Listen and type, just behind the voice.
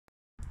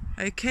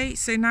Okay,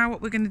 so now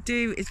what we're going to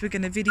do is we're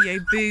going to video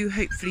Boo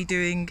hopefully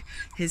doing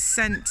his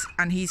scent,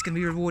 and he's going to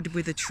be rewarded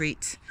with a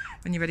treat.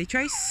 When you're ready,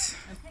 Trace?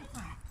 Okay,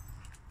 fine.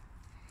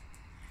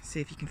 See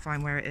if you can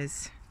find where it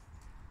is.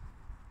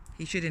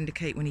 He should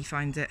indicate when he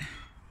finds it.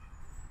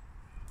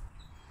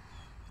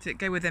 So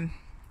go with him.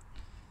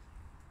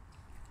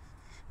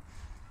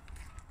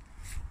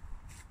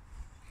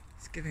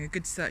 He's giving a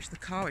good search of the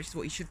car, which is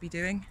what you should be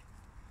doing.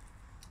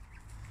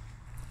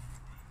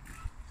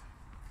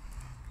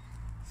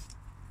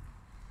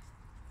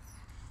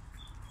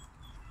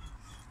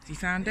 Have you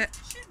found it?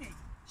 Shimmy,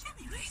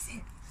 Shimmy, where is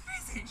it? Where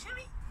is it?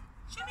 Shimmy,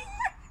 Shimmy,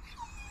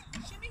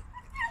 Shimmy.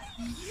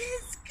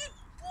 Yes, good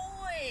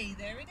boy.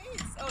 There it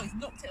is. Oh, he's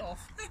knocked it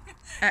off.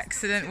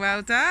 Excellent,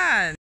 well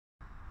done.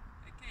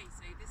 Okay,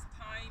 so this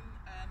time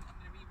I'm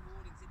going to be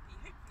rewarding Zippy,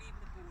 hopefully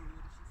with a ball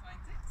reward if she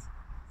finds it.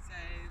 So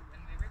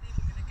when we're ready,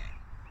 we're going to go.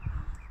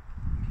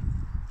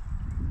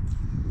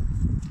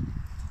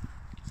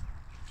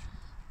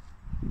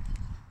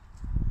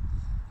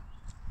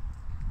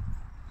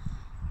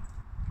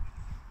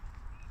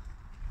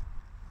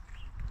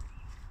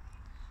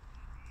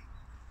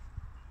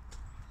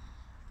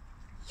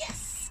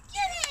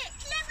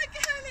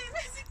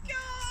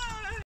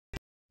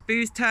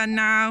 Boo's turn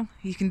now.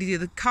 You can do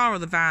the car or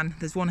the van.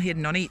 There's one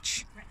hidden on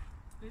each.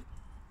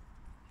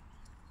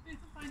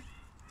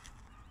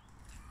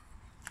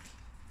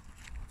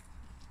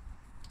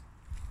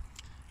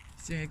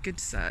 He's doing a good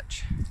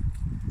search.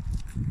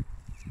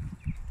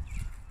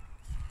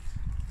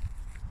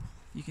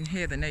 You can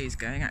hear the nose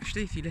going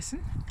actually if you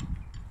listen.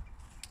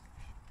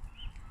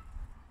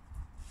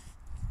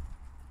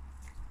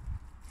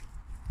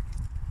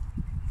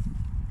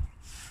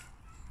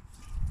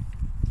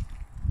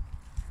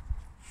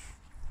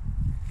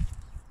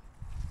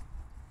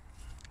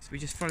 We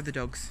just follow the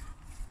dogs.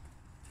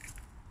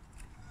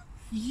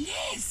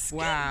 Yes!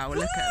 Wow,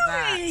 look at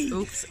that.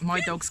 Oops, my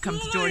dog's come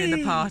to join in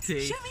the party.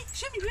 Shimmy,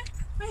 Shimmy,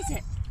 where is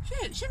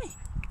it? Shimmy.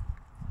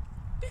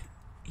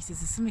 He says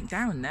there's something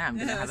down there. I'm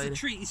gonna have a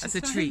treat. That's a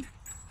treat.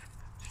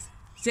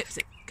 Zip,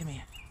 come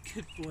here.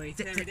 Good boy.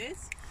 Zip, there it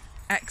is.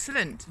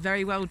 Excellent.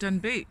 Very well done,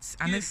 Boots.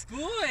 And Good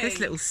boy. This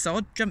little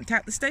sod jumped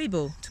out the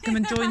stable to come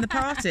and join the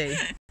party.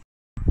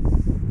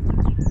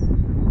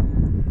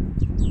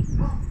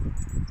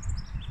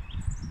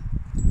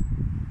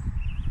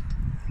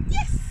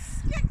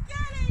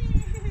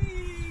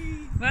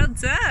 Well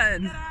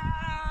done!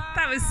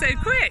 That was so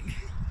quick!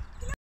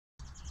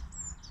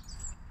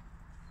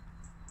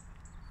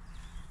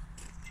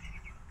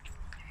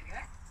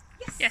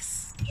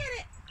 Yes! Get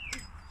it!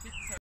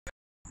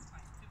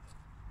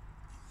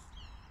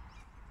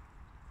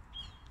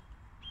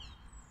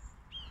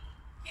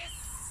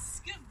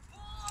 Yes! Good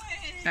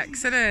boy!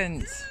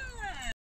 Excellent!